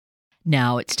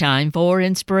Now it's time for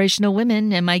Inspirational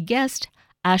Women and my guest,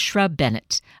 Ashra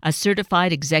Bennett, a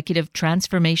certified executive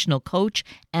transformational coach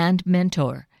and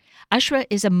mentor. Ashra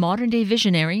is a modern-day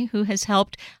visionary who has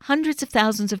helped hundreds of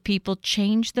thousands of people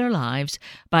change their lives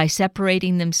by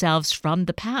separating themselves from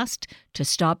the past to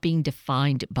stop being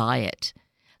defined by it.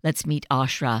 Let's meet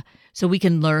Ashra so we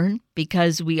can learn,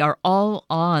 because we are all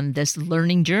on this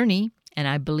learning journey, and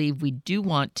I believe we do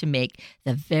want to make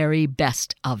the very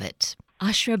best of it.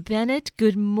 Ashra Bennett,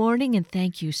 good morning, and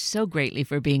thank you so greatly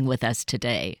for being with us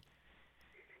today.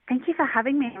 Thank you for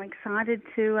having me. I'm excited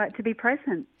to be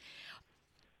present.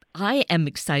 I am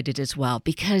excited as well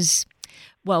because,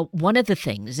 well, one of the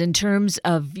things in terms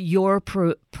of your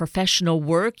professional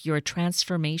work, you're a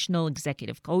transformational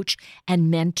executive coach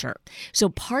and mentor. So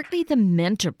partly the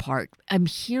mentor part, I'm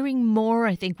hearing more,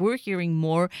 I think we're hearing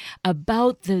more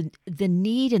about the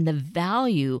need and the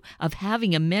value of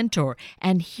having a mentor.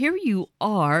 And here you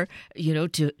are,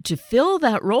 to fill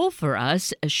that role for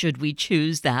us, should we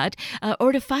choose that,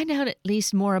 or to find out at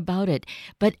least more about it.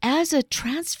 But as a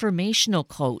transformational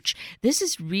coach, this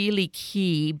is really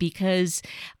key because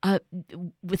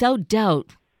without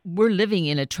doubt, we're living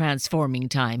in a transforming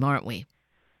time, aren't we?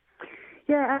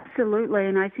 Yeah, absolutely.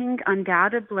 And I think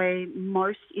undoubtedly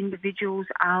most individuals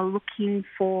are looking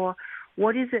for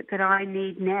what is it that I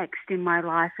need next in my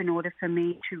life in order for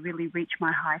me to really reach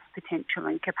my highest potential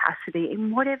and capacity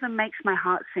in whatever makes my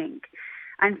heart sing.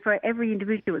 And for every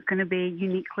individual, it's going to be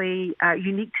unique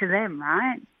to them,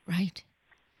 right? Right.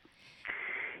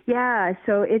 Yeah,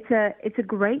 so it's a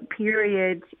great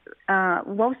period.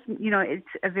 Whilst it's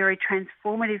a very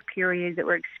transformative period that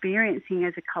we're experiencing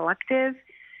as a collective,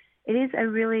 it is a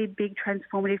really big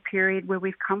transformative period where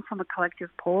we've come from a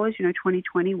collective pause.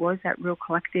 2020 was that real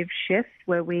collective shift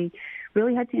where we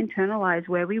really had to internalize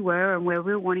where we were and where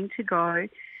we were wanting to go.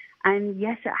 And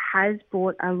yes, it has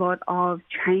brought a lot of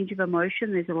change of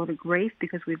emotion. There's a lot of grief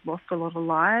because we've lost a lot of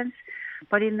lives.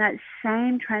 But in that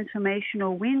same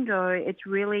transformational window, it's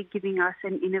really giving us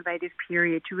an innovative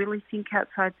period to really think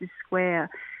outside the square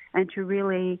and to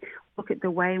really look at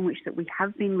the way in which that we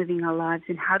have been living our lives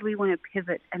and how do we want to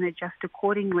pivot and adjust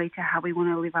accordingly to how we want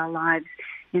to live our lives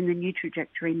in the new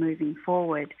trajectory moving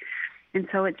forward. And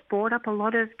so it's brought up a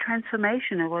lot of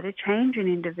transformation, a lot of change in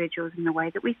individuals in the way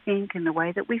that we think and the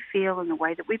way that we feel and the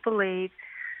way that we believe.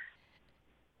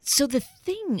 So the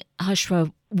thing,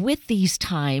 Ashra, with these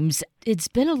times, it's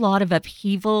been a lot of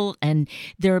upheaval, and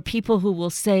there are people who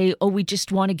will say, oh, we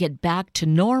just want to get back to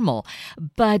normal.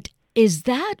 But is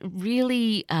that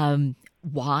really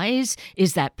wise?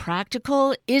 Is that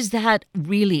practical? Is that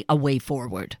really a way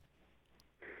forward?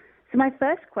 So my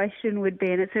first question would be,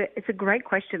 and it's a great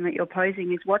question that you're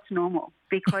posing, is what's normal?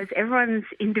 Because everyone's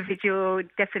individual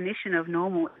definition of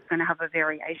normal is going to have a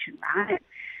variation, right?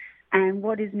 And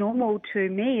what is normal to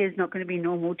me is not going to be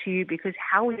normal to you, because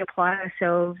how we apply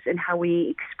ourselves and how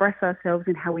we express ourselves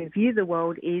and how we view the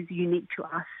world is unique to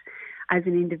us as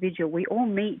an individual. We all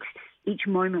meet each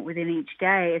moment within each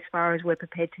day as far as we're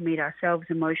prepared to meet ourselves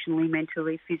emotionally,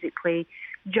 mentally, physically,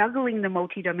 juggling the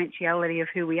multidimensionality of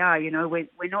who we are.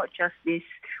 We're not just this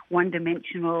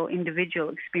one-dimensional individual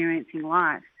experiencing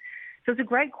life. So it's a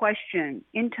great question.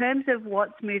 In terms of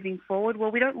what's moving forward, well,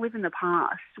 we don't live in the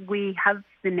past. We have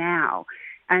the now.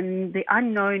 And the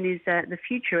unknown is the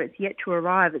future. It's yet to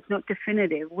arrive. It's not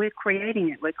definitive. We're creating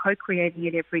it. We're co-creating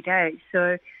it every day.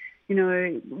 So,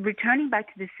 returning back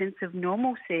to this sense of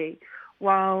normalcy,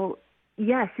 while,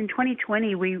 yes, in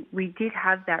 2020 we did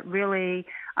have that really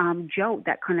jolt,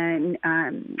 that kind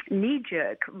of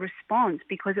knee-jerk response,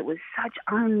 because it was such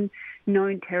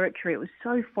unknown territory. It was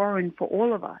so foreign for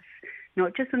all of us,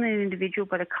 not just on an individual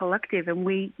but a collective. And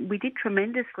we did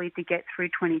tremendously to get through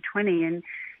 2020. And,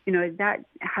 that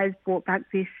has brought back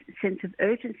this sense of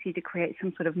urgency to create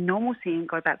some sort of normalcy and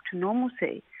go back to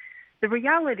normalcy. The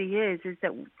reality is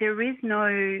that there is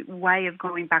no way of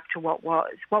going back to what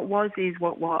was. What was is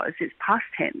what was. It's past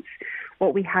tense.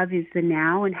 What we have is the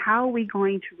now, and how are we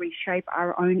going to reshape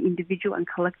our own individual and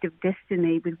collective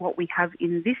destiny with what we have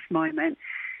in this moment,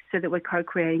 so that we're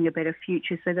co-creating a better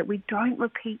future, so that we don't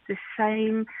repeat the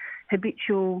same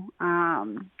habitual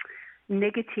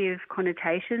negative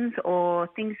connotations or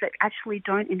things that actually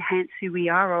don't enhance who we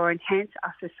are or enhance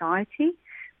our society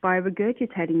by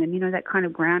regurgitating them. That kind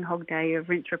of Groundhog Day of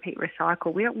rinse, repeat,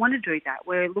 recycle. We don't want to do that.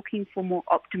 We're looking for more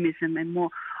optimism and more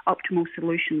optimal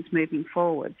solutions moving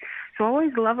forward. So I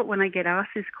always love it when I get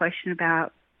asked this question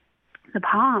about the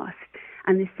past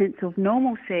and this sense of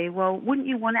normalcy. Well, wouldn't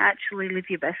you want to actually live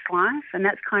your best life? And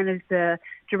that's kind of the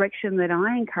direction that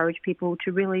I encourage people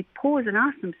to really pause and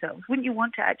ask themselves. Wouldn't you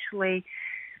want to actually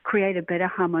create a better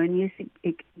harmonious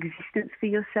existence for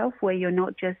yourself where you're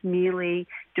not just merely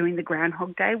doing the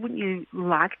Groundhog Day? Wouldn't you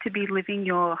like to be living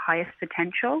your highest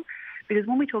potential? Because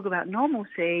when we talk about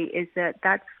normalcy, is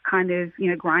that's kind of,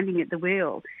 grinding at the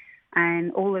wheel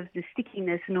and all of the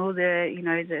stickiness and all the,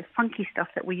 the funky stuff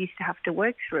that we used to have to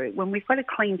work through. When we've got a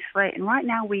clean slate, and right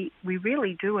now we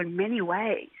really do in many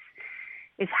ways,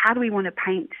 is how do we want to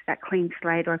paint that clean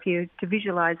slate, or if you to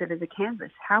visualize it as a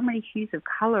canvas, how many hues of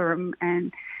color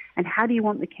and how do you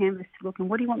want the canvas to look, and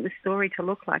what do you want the story to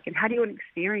look like, and how do you want to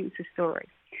experience the story?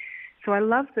 So I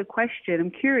love the question. I'm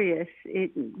curious,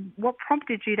 what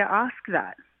prompted you to ask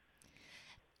that?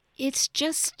 It's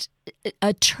just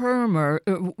a term or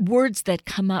words that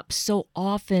come up so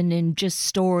often in just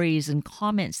stories and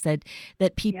comments that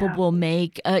people will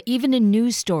make, even in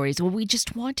news stories. Well, we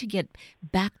just want to get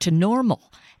back to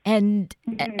normal. And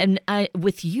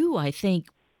with you, I think,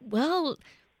 well,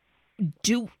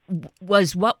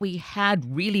 was what we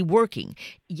had really working?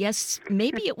 Yes,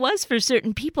 maybe it was for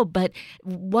certain people, but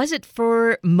was it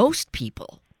for most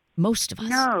people? Most of us?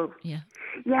 No. Yeah.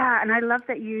 Yeah, and I love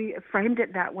that you framed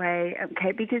it that way,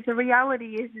 okay, because the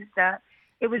reality is that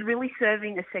it was really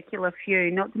serving a secular few,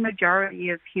 not the majority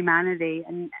of humanity.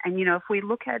 And if we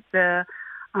look at the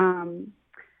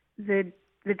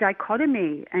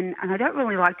dichotomy, and I don't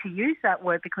really like to use that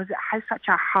word because it has such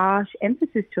a harsh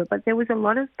emphasis to it, but there was a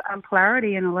lot of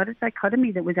polarity and a lot of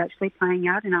dichotomy that was actually playing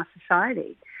out in our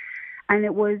society. And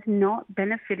it was not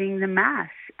benefiting the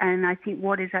mass. And I think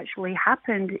what has actually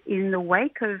happened in the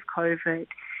wake of COVID,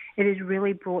 it has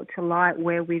really brought to light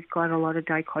where we've got a lot of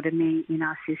dichotomy in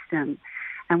our system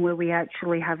and where we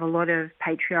actually have a lot of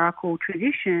patriarchal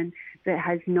tradition that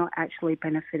has not actually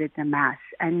benefited the mass.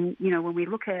 And, when we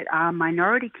look at our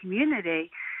minority community,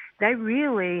 they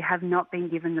really have not been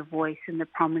given the voice and the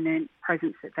prominent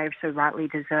presence that they so rightly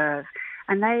deserve.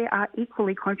 And they are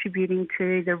equally contributing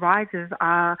to the rise of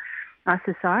our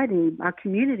society, our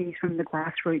communities from the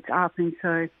grassroots up. And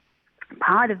so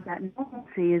part of that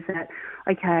normalcy is that,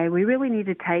 okay, we really need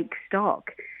to take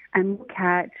stock and look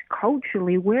at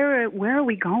culturally where are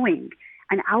we going,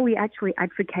 and are we actually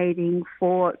advocating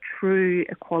for true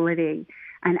equality,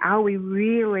 and are we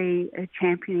really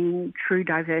championing true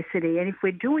diversity? And if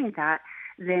we're doing that,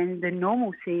 then the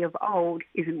normalcy of old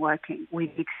isn't working. We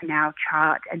need to now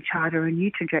charter a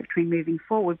new trajectory moving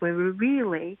forward where we're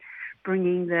really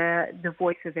bringing the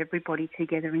voice of everybody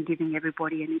together and giving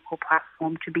everybody an equal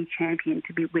platform to be championed,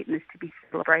 to be witnessed, to be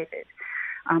celebrated,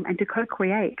 and to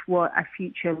co-create what a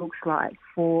future looks like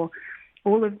for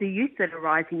all of the youth that are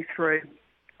rising through.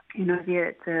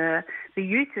 The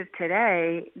youth of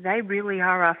today, they really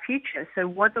are our future. So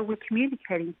what are we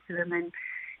communicating to them? And,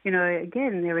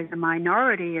 again, there is a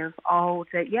minority of old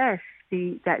that, yes,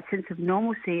 that sense of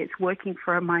normalcy, it's working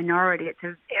for a minority. It's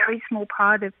a very small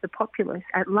part of the populace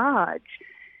at large.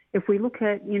 If we look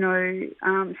at,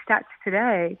 stats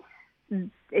today,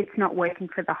 it's not working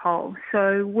for the whole.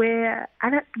 So we're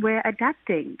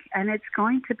adapting, and it's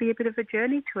going to be a bit of a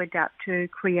journey to adapt to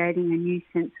creating a new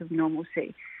sense of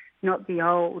normalcy, not the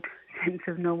old sense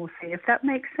of normalcy, if that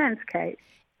makes sense, Kate.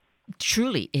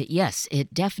 Truly, yes,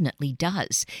 it definitely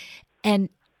does. And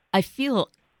I feel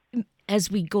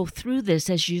as we go through this,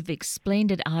 as you've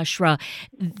explained it, Ashra,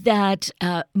 that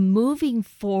moving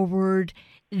forward,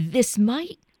 this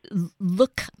might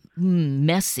look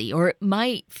messy, or it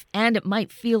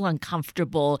might feel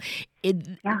uncomfortable,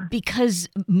 because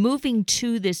moving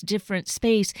to this different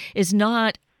space it's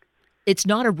not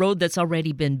a road that's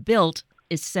already been built.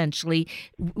 Essentially,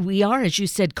 we are, as you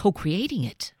said, co-creating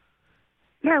it.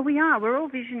 Yeah, we are. We're all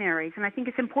visionaries, and I think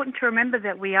it's important to remember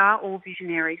that we are all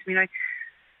visionaries.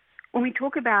 When we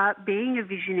talk about being a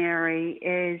visionary,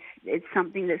 it's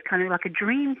something that's kind of like a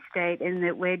dream state, in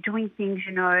that we're doing things,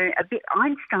 a bit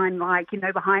Einstein-like,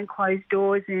 behind closed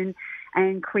doors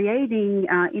and creating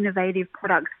innovative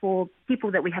products for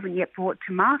people that we haven't yet brought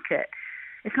to market.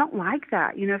 It's not like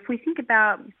that. If we think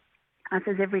about us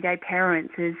as everyday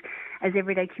parents, as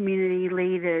everyday community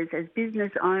leaders, as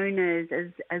business owners,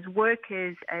 as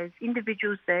workers, as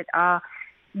individuals that are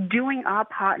doing our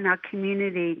part in our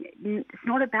community, it's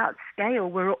not about scale.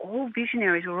 We're all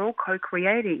visionaries. We're all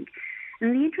co-creating.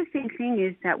 And the interesting thing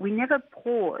is that we never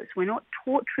pause. We're not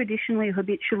taught traditionally or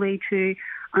habitually to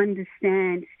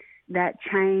understand that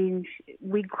change.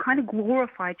 We kind of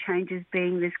glorify change as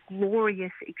being this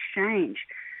glorious exchange.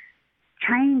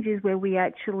 Change is where we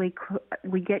get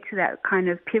to that kind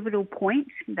of pivotal point,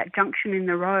 that junction in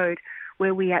the road,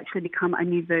 where we actually become a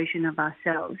new version of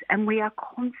ourselves. And we are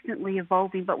constantly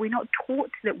evolving, but we're not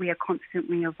taught that we are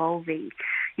constantly evolving.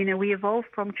 We evolve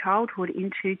from childhood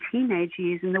into teenage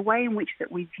years, and the way in which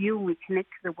that we view and we connect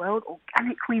to the world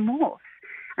organically morphs.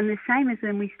 And the same as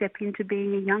when we step into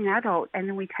being a young adult, and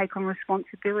then we take on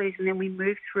responsibilities, and then we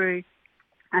move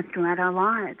throughout our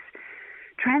lives.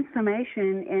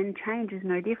 Transformation and change is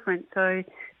no different. So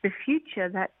the future,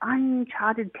 that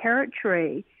uncharted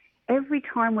territory, every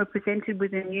time we're presented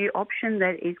with a new option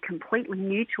that is completely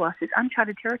new to us, it's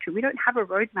uncharted territory. We don't have a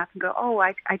roadmap and go,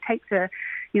 I take the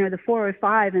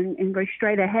 405 and go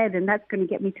straight ahead, and that's going to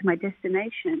get me to my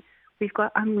destination. We've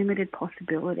got unlimited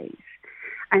possibilities.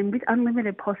 And with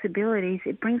unlimited possibilities,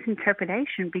 it brings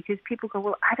interpretation, because people go,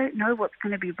 well, I don't know what's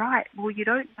going to be right. Well, you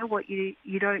don't know what you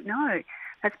don't know.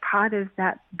 That's part of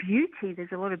that beauty.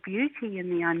 There's a lot of beauty in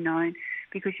the unknown,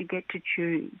 because you get to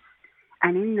choose.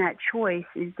 And in that choice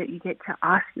is that you get to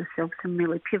ask yourself some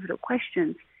really pivotal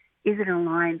questions. Is it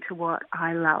aligned to what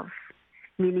I love?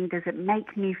 Meaning, does it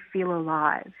make me feel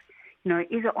alive?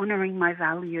 Is it honoring my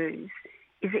values?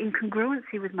 Is it in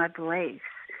congruency with my beliefs?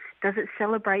 Does it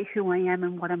celebrate who I am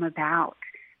and what I'm about?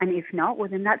 And if not, well,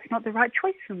 then that's not the right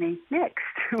choice for me. Next.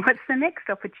 What's the next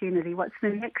opportunity? What's the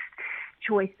next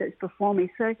choice that's before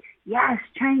me? So, yes,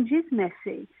 change is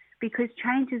messy, because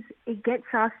it gets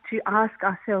us to ask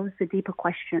ourselves the deeper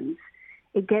questions.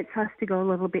 It gets us to go a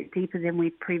little bit deeper than we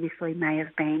previously may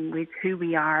have been with who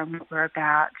we are and what we're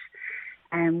about,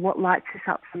 and what lights us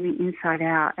up from the inside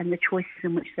out, and the choices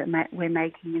in which that we're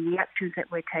making, and the actions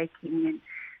that we're taking, and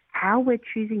how we're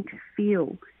choosing to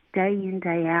feel day in,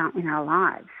 day out in our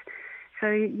lives. So,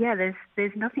 yeah,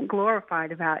 there's nothing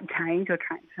glorified about change or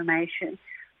transformation,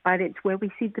 but it's where we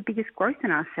see the biggest growth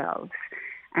in ourselves.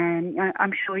 And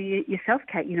I'm sure yourself,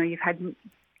 Kate, you've had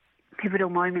pivotal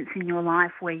moments in your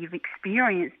life where you've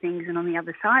experienced things, and on the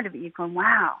other side of it, you've gone,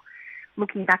 wow,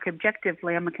 looking back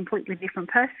objectively, I'm a completely different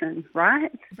person,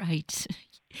 right? Right.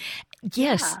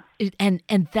 Yes, and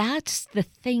that's the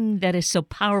thing that is so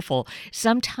powerful.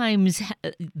 Sometimes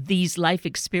these life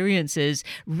experiences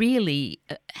really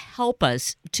help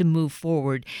us to move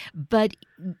forward, but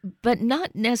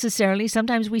not necessarily.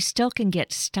 Sometimes we still can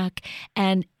get stuck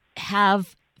and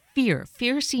have fear.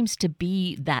 Fear seems to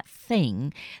be that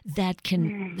thing that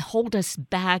can hold us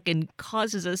back and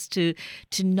causes us to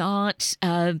not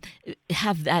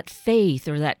have that faith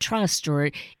or that trust, or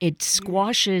it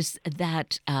squashes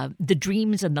that the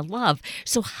dreams and the love.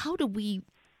 So how do we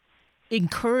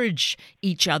encourage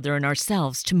each other and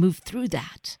ourselves to move through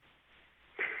that?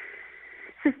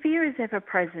 So fear is ever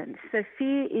present. So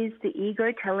fear is the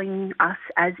ego telling us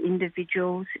as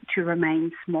individuals to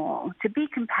remain small, to be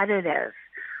competitive,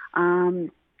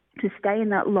 to stay in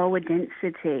that lower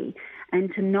density,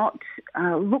 and to not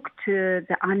look to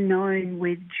the unknown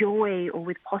with joy or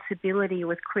with possibility or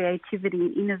with creativity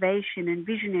and innovation and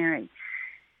visionary.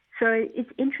 So it's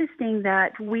interesting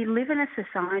that we live in a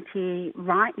society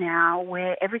right now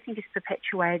where everything is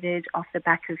perpetuated off the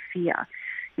back of fear.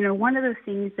 One of the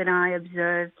things that I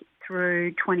observed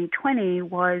through 2020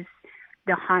 was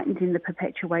the heightened in the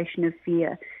perpetuation of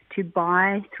fear. To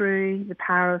buy through the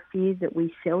power of fear, that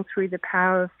we sell through the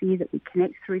power of fear, that we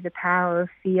connect through the power of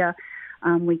fear.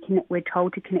 We're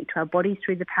told to connect to our bodies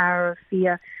through the power of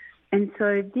fear. And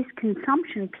so this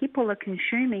consumption, people are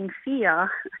consuming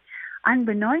fear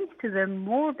unbeknownst to them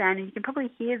more than, and you can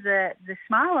probably hear the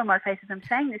smile on my face as I'm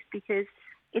saying this, because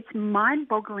it's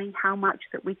mind-boggling how much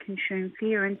that we consume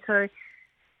fear. And so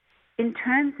in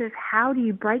terms of how do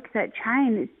you break that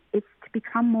chain, it's to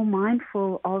become more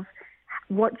mindful of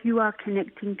what you are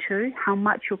connecting to, how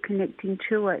much you're connecting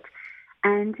to it,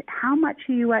 and how much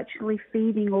are you actually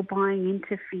feeding or buying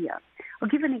into fear. I'll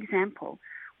give an example.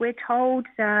 We're told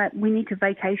that we need to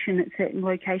vacation at certain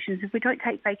locations. If we don't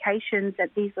take vacations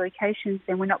at these locations,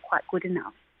 then we're not quite good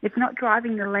enough. If we're not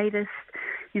driving the latest,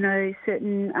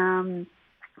 certain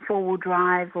four-wheel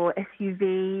drive or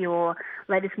SUV or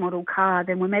latest model car,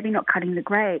 then we're maybe not cutting the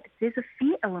grade. There's a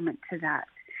fear element to that.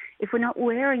 If we're not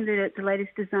wearing the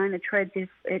latest designer trends,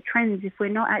 if we're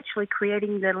not actually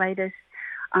creating the latest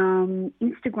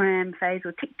Instagram phase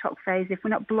or TikTok phase, if we're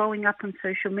not blowing up on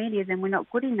social media, then we're not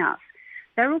good enough.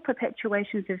 They're all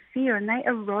perpetuations of fear, and they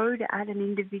erode at an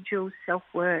individual's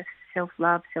self-worth,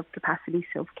 self-love, self-capacity,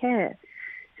 self-care.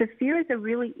 So fear is a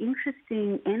really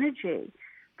interesting energy,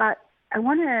 but I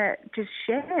want to just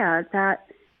share that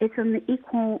it's on the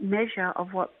equal measure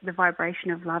of what the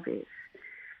vibration of love is.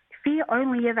 Fear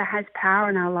only ever has power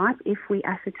in our life if we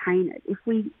ascertain it. If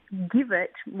we give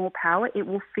it more power, it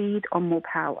will feed on more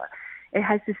power. It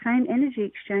has the same energy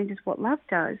exchange as what love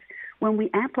does. When we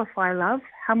amplify love,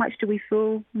 how much do we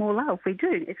feel more love? We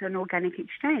do. It's an organic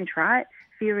exchange, right?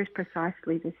 Fear is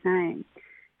precisely the same.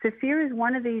 So fear is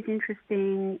one of these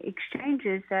interesting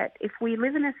exchanges that if we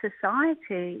live in a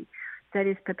society that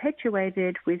is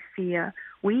perpetuated with fear,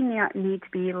 we now need to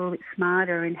be a little bit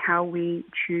smarter in how we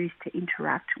choose to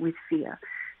interact with fear.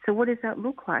 So what does that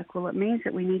look like? Well, it means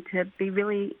that we need to be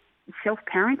really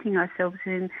self-parenting ourselves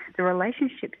in the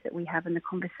relationships that we have and the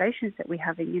conversations that we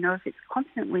have. And, if it's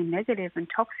constantly negative and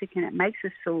toxic and it makes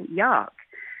us feel yuck,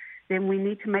 then we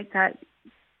need to make that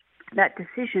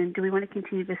decision. Do we want to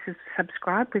continue to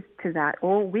subscribe to that,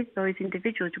 or with those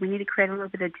individuals, do we need to create a little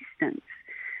bit of distance?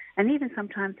 And even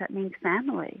sometimes that means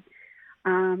family.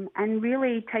 And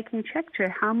really taking check to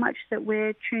how much that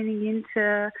we're tuning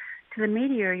into the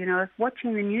media. If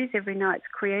watching the news every night is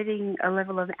creating a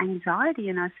level of anxiety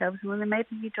in ourselves, well, then maybe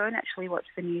you don't actually watch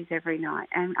the news every night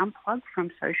and unplug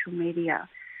from social media.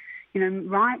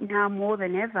 Right now more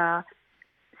than ever,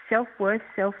 self-worth,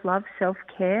 self-love,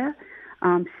 self-care,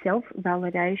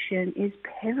 self-validation is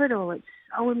pivotal. It's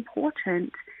so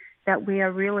important that we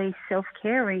are really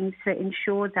self-caring to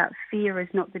ensure that fear is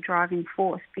not the driving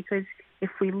force. Because if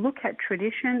we look at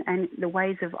tradition and the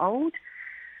ways of old,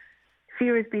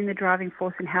 fear has been the driving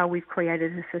force in how we've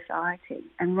created a society.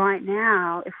 And right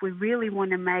now, if we really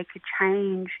want to make a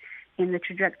change in the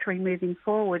trajectory moving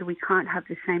forward, we can't have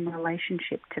the same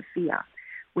relationship to fear.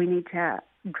 We need to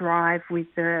drive with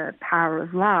the power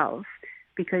of love,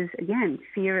 because, again,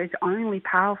 fear is only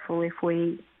powerful if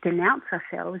we denounce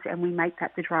ourselves and we make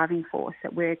that the driving force,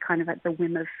 that we're kind of at the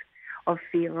whim of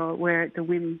fear, or we're at the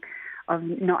whim of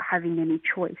not having any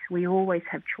choice. We always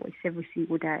have choice every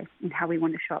single day in how we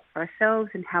want to show up for ourselves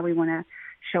and how we want to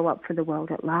show up for the world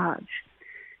at large.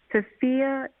 So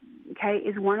fear,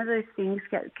 is one of those things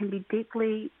that can be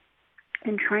deeply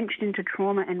entrenched into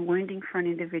trauma and wounding for an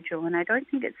individual. And I don't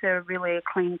think it's really a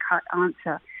clean-cut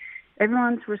answer.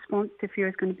 Everyone's response to fear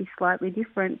is going to be slightly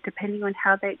different depending on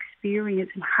how they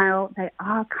experience and how they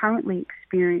are currently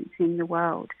experiencing the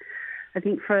world. I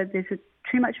think there's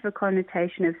too much of a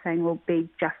connotation of saying, well, be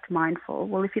just mindful.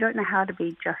 Well, if you don't know how to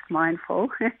be just mindful,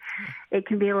 it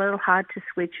can be a little hard to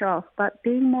switch off. But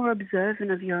being more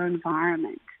observant of your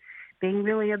environment, being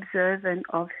really observant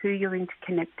of who you're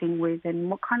interconnecting with and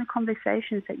what kind of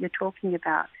conversations that you're talking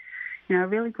about. A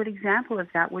really good example of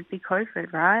that would be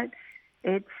COVID, right?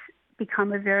 It's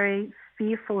become a very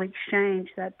fearful exchange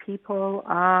that people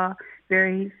are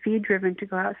very fear-driven to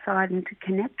go outside and to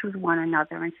connect with one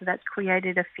another. And so that's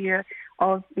created a fear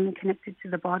of being connected to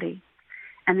the body,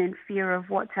 and then fear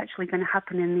of what's actually going to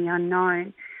happen in the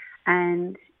unknown.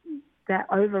 And that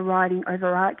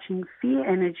overarching fear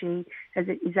energy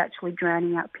is actually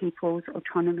drowning out people's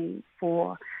autonomy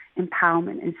for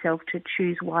empowerment and self to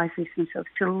choose wisely for themselves,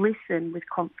 to listen with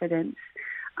confidence,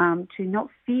 to not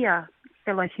fear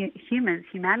fellow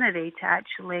humanity, to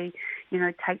actually,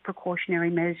 take precautionary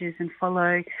measures and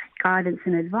follow guidance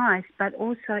and advice, but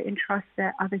also entrust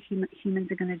that other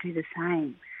humans are going to do the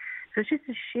same. So it's just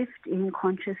a shift in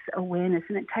conscious awareness,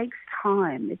 and it takes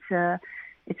time. It's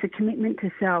a commitment to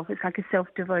self. It's like a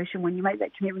self-devotion. When you make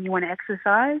that commitment, you want to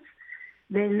exercise,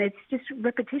 then it's just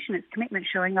repetition. It's commitment,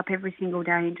 showing up every single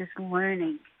day and just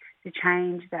learning to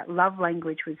change that love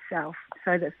language with self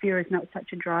so that fear is not such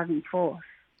a driving force.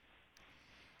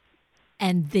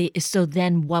 And so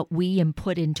then what we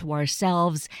input into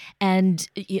ourselves, and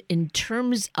in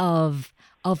terms of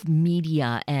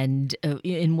media and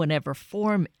in whatever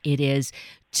form it is,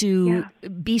 to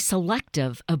be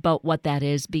selective about what that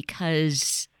is,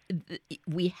 because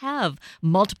we have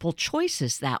multiple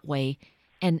choices that way.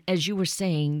 And as you were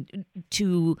saying,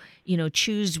 to,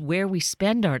 choose where we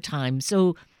spend our time.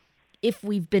 So if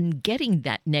we've been getting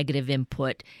that negative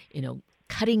input,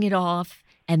 cutting it off,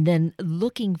 and then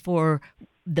looking for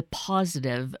the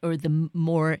positive or the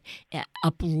more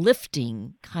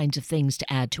uplifting kinds of things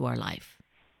to add to our life.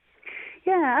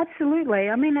 Yeah, absolutely.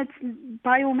 I mean, it's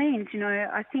by all means,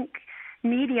 I think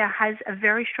media has a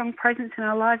very strong presence in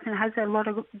our lives and has a lot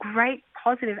of great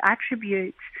positive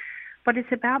attributes, but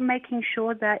it's about making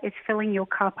sure that it's filling your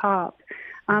cup up.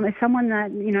 As someone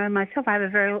that, myself, I have a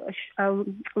very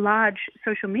large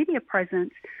social media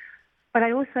presence, but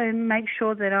I also make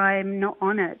sure that I'm not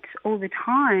on it all the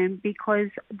time, because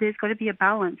there's got to be a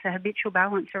balance, a habitual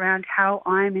balance around how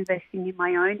I'm investing in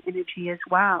my own energy as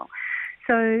well.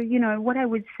 So, what I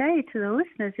would say to the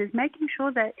listeners is making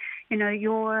sure that,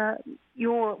 your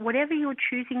whatever you're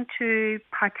choosing to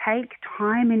partake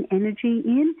time and energy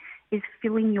in is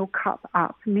filling your cup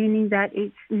up, meaning that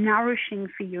it's nourishing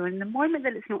for you. And the moment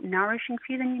that it's not nourishing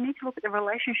for you, then you need to look at the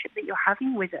relationship that you're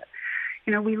having with it.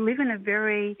 We live in a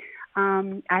very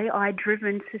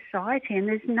AI-driven society, and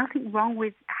there's nothing wrong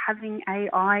with having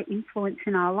AI influence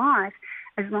in our life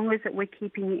as long as that we're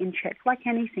keeping it in check. Like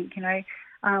anything,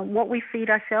 what we feed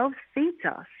ourselves feeds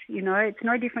us. It's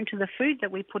no different to the food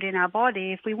that we put in our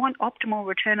body. If we want optimal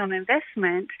return on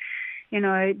investment,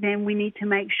 then we need to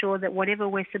make sure that whatever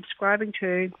we're subscribing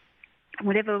to,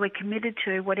 whatever we're committed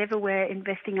to, whatever we're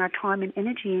investing our time and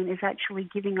energy in is actually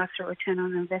giving us a return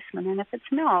on investment. And if it's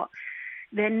not,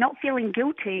 then not feeling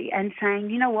guilty and saying,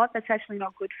 you know what, that's actually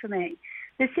not good for me.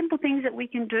 There's simple things that we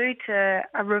can do to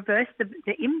reverse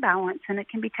the imbalance, and it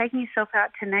can be taking yourself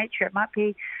out to nature. It might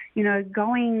be,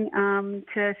 going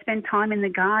to spend time in the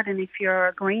garden if you're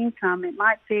a green thumb. It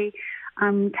might be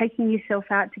taking yourself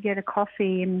out to get a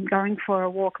coffee and going for a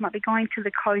walk. It might be going to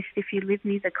the coast if you live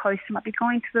near the coast. It might be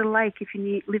going to the lake if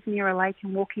you live near a lake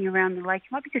and walking around the lake.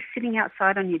 It might be just sitting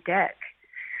outside on your deck,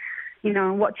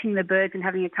 and watching the birds and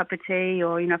having a cup of tea,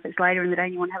 or, if it's later in the day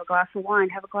and you want to have a glass of wine,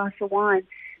 have a glass of wine.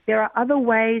 There are other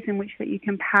ways in which that you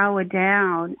can power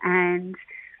down and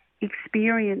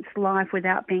experience life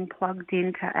without being plugged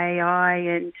into AI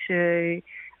and to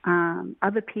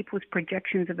other people's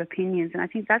projections of opinions. And I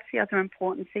think that's the other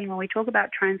important thing when we talk about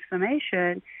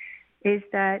transformation, is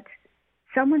that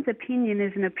someone's opinion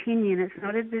is an opinion. It's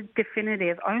not a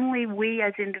definitive. Only we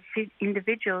as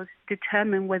individuals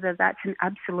determine whether that's an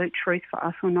absolute truth for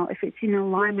us or not, if it's in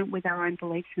alignment with our own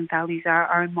beliefs and values,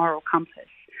 our own moral compass.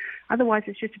 Otherwise,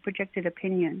 it's just a projected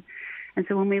opinion. And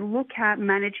so when we look at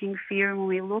managing fear and when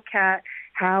we look at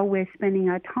how we're spending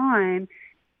our time,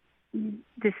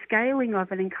 the scaling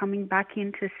of it and coming back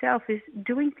into self is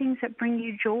doing things that bring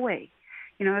you joy.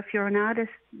 If you're an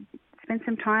artist, spend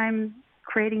some time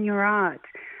creating your art.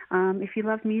 If you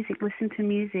love music, listen to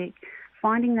music.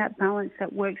 Finding that balance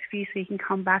that works for you so you can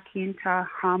come back into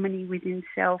harmony within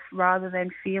self rather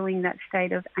than feeling that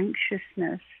state of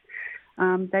anxiousness.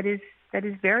 That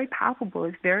is very palpable.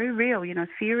 It's very real.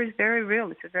 Fear is very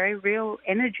real. It's a very real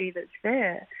energy that's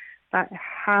there. But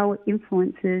how it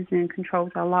influences and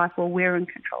controls our life, well, we're in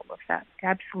control of that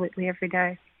absolutely every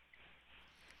day.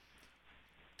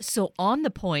 So on the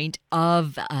point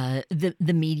of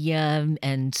the media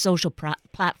and social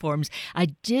platforms, I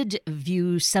did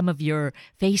view some of your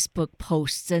Facebook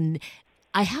posts, and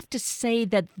I have to say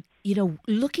that,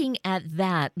 looking at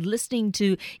that, listening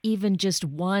to even just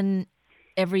one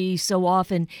every so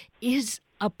often is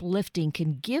uplifting,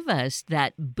 can give us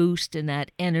that boost and that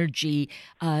energy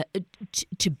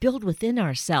to build within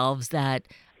ourselves that,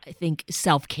 I think,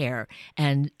 self-care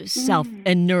and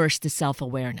and nourish the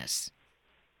self-awareness.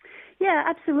 Yeah,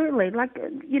 absolutely.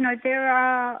 There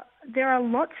are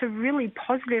lots of really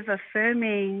positive,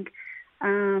 affirming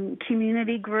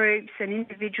community groups and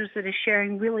individuals that are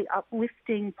sharing really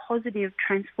uplifting, positive,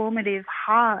 transformative,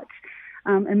 heart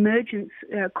emergence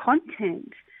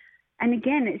content. And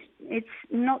again, it's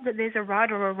not that there's a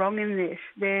right or a wrong in this.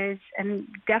 And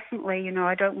definitely,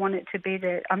 I don't want it to be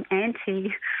that I'm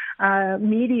anti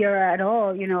media at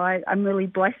all. I'm really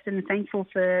blessed and thankful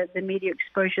for the media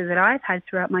exposure that I've had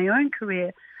throughout my own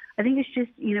career. I think it's just,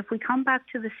 if we come back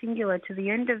to the singular, to the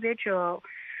individual,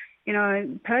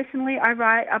 personally, I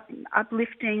write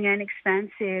uplifting and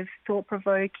expansive,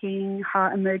 thought-provoking,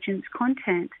 heart emergence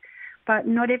content. But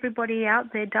not everybody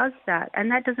out there does that.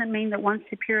 And that doesn't mean that one's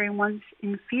superior and one's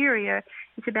inferior.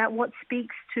 It's about what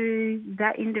speaks to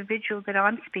that individual that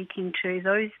I'm speaking to.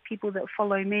 Those people that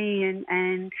follow me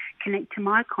and connect to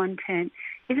my content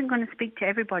isn't going to speak to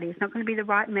everybody. It's not going to be the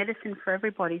right medicine for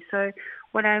everybody. So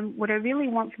what I really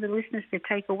want for the listeners to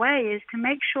take away is to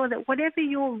make sure that whatever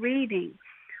you're reading,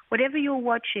 whatever you're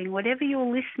watching, whatever you're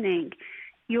listening,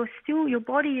 your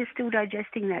body is still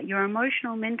digesting that. Your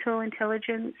emotional, mental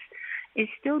intelligence is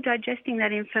still digesting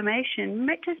that information.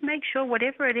 Just make sure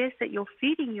whatever it is that you're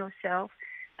feeding yourself,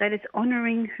 that it's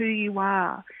honoring who you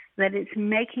are, that it's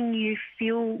making you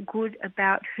feel good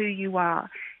about who you are.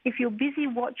 If you're busy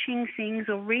watching things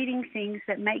or reading things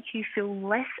that make you feel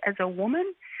less as a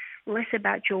woman, less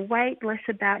about your weight, less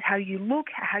about how you look,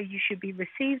 how you should be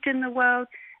received in the world,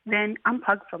 then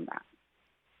unplug from that.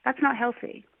 That's not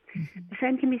healthy. Mm-hmm. The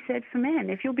same can be said for men.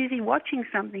 If you're busy watching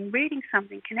something, reading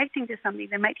something, connecting to something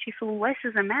that makes you feel less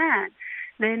as a man,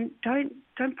 then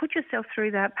don't put yourself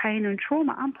through that pain and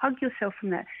trauma. Unplug yourself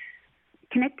from that.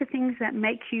 Connect to things that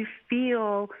make you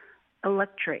feel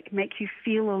electric, make you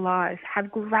feel alive, have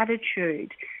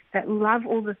gratitude, that love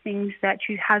all the things that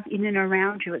you have in and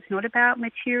around you. It's not about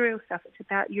material stuff. It's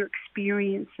about your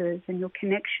experiences and your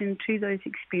connection to those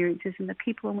experiences and the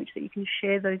people in which that you can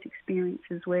share those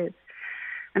experiences with.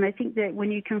 And I think that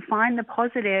when you can find the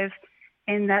positive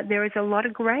in that there is a lot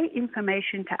of great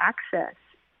information to access,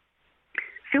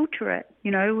 filter it.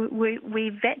 We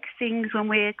vet things when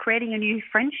we're creating a new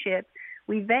friendship.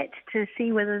 We vet to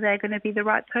see whether they're going to be the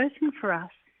right person for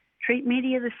us. treat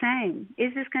media the same.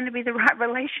 Is this going to be the right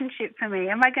relationship for me?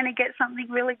 Am I going to get something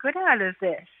really good out of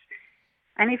this?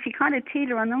 And if you kind of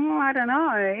teeter on, oh, I don't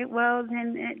know, well,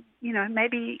 then,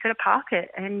 maybe you got to park it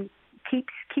and keep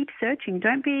searching.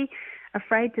 Don't be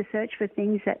afraid to search for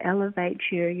things that elevate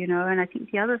you, And I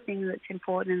think the other thing that's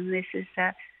important in this is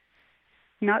that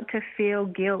not to feel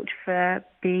guilt for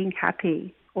being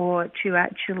happy or to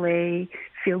actually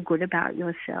feel good about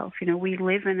yourself. We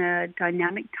live in a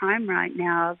dynamic time right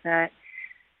now that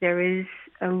there is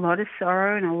a lot of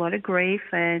sorrow and a lot of grief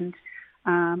and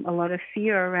a lot of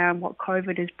fear around what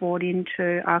COVID has brought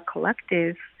into our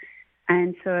collective.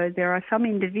 And so there are some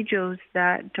individuals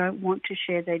that don't want to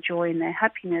share their joy and their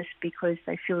happiness because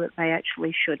they feel that they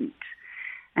actually shouldn't.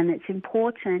 And it's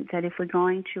important that if we're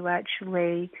going to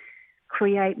actually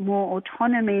create more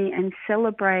autonomy and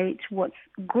celebrate what's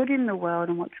good in the world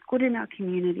and what's good in our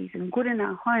communities and good in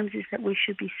our homes, is that we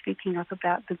should be speaking up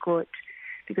about the good.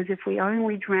 Because if we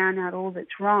only drown out all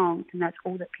that's wrong, then that's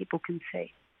all that people can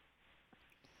see.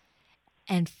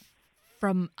 And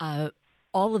from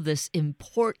all of this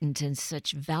important and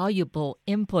such valuable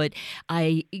input,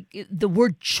 the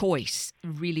word choice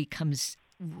really comes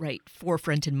right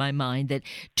forefront in my mind, that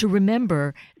to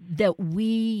remember that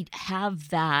we have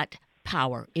that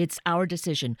power. It's our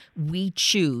decision. We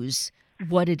choose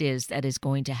what it is that is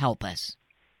going to help us.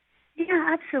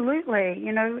 Yeah, absolutely.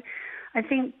 I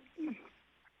think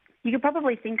you could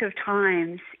probably think of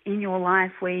times in your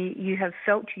life where you have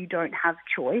felt you don't have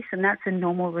choice, and that's a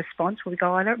normal response where we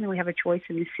go, I don't really have a choice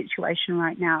in this situation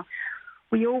right now.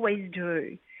 We always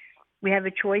do. We have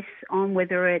a choice on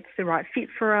whether it's the right fit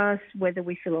for us, whether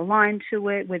we feel aligned to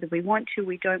it, whether we want to,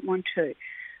 we don't want to.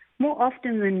 More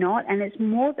often than not, and it's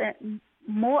more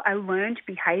a learned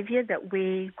behavior that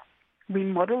we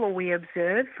model or we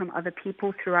observe from other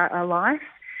people throughout our life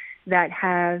that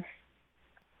have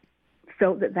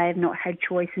felt that they have not had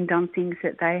choice and done things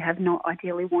that they have not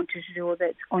ideally wanted to do or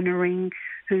that's honouring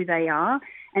who they are.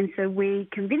 And so we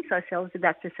convince ourselves that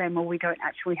that's the same, or we don't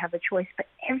actually have a choice. But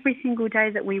every single day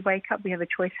that we wake up, we have a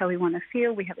choice how we want to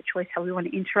feel. We have a choice how we want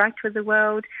to interact with the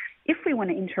world. If we want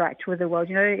to interact with the world,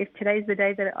 if today's the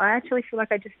day that I actually feel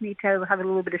like I just need to have a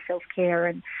little bit of self-care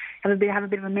and have a bit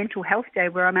of a mental health day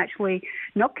where I'm actually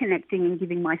not connecting and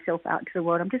giving myself out to the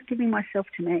world. I'm just giving myself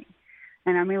to me.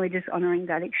 And I'm really just honouring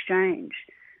that exchange.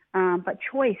 But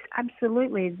choice,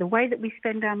 absolutely. The way that we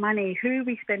spend our money, who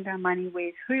we spend our money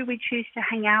with, who we choose to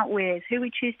hang out with, who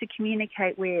we choose to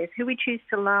communicate with, who we choose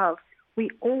to love, we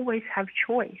always have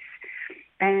choice.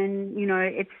 And,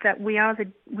 it's that we are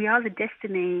the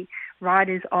destiny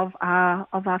riders of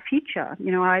our future.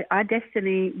 Our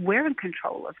destiny, we're in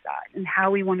control of that, and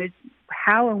how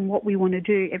and what we want to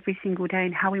do every single day,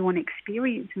 and how we want to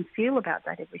experience and feel about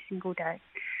that every single day.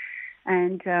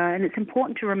 And it's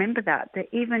important to remember that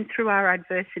even through our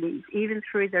adversities, even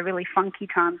through the really funky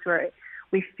times where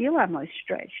we feel our most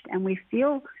stretched and we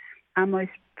feel our most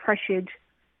pressured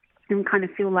and kind of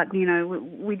feel like, we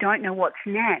don't know what's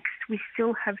next, we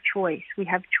still have choice. We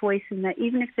have choice in that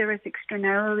even if there is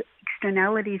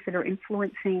externalities that are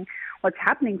influencing what's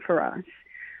happening for us,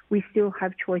 we still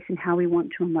have choice in how we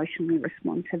want to emotionally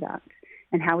respond to that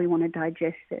and how we want to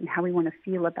digest it and how we want to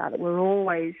feel about it. We're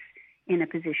always in a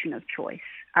position of choice.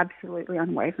 Absolutely,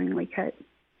 unwaveringly, Kate.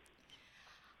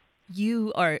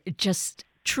 You are just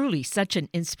truly such an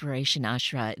inspiration,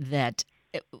 Ashra, that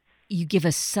you give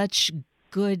us such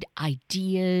good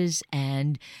ideas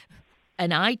and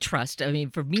I trust,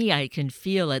 for me, I can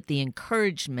feel it, the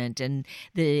encouragement and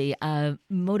the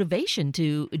motivation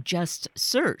to just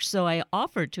search. So I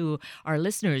offer to our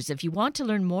listeners, if you want to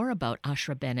learn more about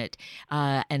Ashra Bennett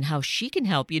and how she can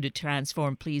help you to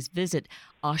transform, please visit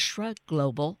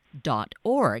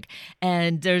ashraglobal.org.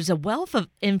 And there's a wealth of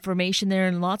information there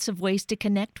and lots of ways to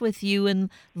connect with you and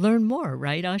learn more,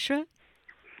 right, Ashra?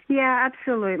 Yeah,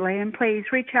 absolutely. And please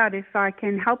reach out if I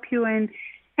can help you in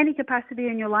any capacity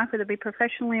in your life, whether it be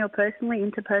professionally or personally,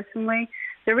 interpersonally.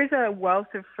 There is a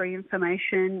wealth of free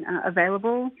information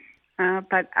available,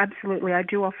 but absolutely I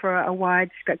do offer a wide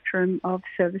spectrum of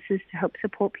services to help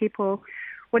support people,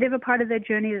 whatever part of their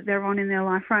journey that they're on in their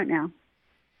life right now.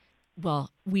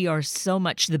 Well, we are so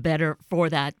much the better for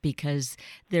that because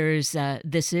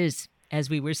this is, as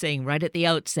we were saying right at the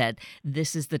outset,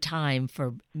 this is the time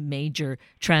for major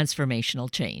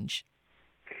transformational change.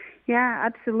 Yeah,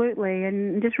 absolutely.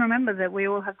 And just remember that we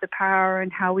all have the power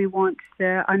and how we want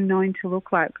the unknown to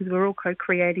look like, because we're all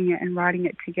co-creating it and writing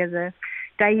it together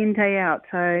day in, day out.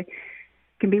 So it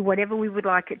can be whatever we would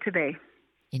like it to be.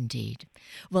 Indeed.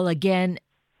 Well, again,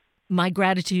 my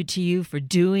gratitude to you for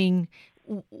doing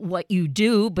what you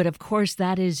do. But of course,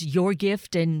 that is your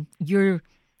gift and your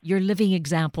You're a living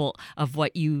example of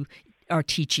what you are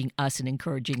teaching us and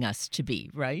encouraging us to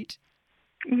be, right?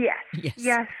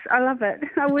 Yes, I love it.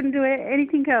 I wouldn't do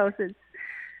anything else.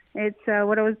 It's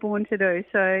what I was born to do.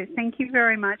 So thank you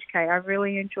very much, Kate. I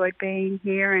really enjoyed being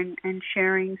here and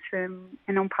sharing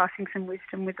and passing some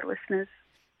wisdom with the listeners.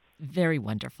 Very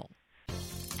wonderful.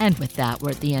 And with that,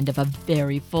 we're at the end of a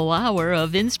very full hour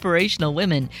of Inspirational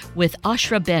Women with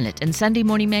Ashra Bennett and Sunday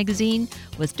Morning Magazine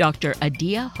with Dr.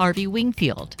 Adia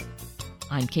Harvey-Wingfield.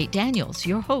 I'm Kate Daniels,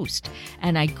 your host,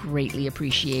 and I greatly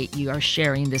appreciate you are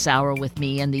sharing this hour with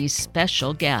me and these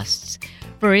special guests.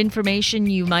 For information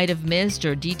you might have missed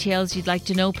or details you'd like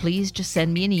to know, please just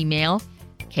send me an email,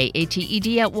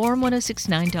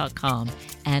 kated@warm1069.com,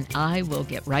 and I will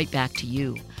get right back to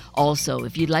you. Also,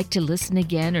 if you'd like to listen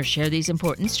again or share these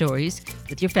important stories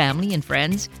with your family and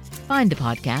friends, find the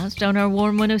podcast on our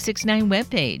Warm 1069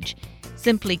 webpage.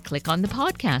 Simply click on the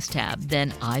podcast tab,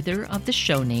 then either of the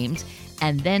show names,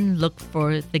 and then look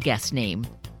for the guest name.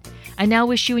 I now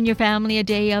wish you and your family a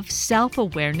day of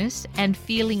self-awareness and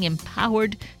feeling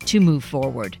empowered to move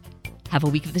forward. Have a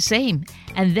week of the same,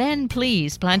 and then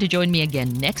please plan to join me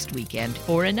again next weekend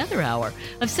for another hour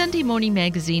of Sunday Morning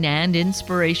Magazine and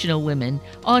Inspirational Women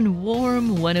on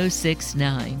Warm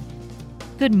 1069.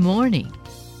 Good morning.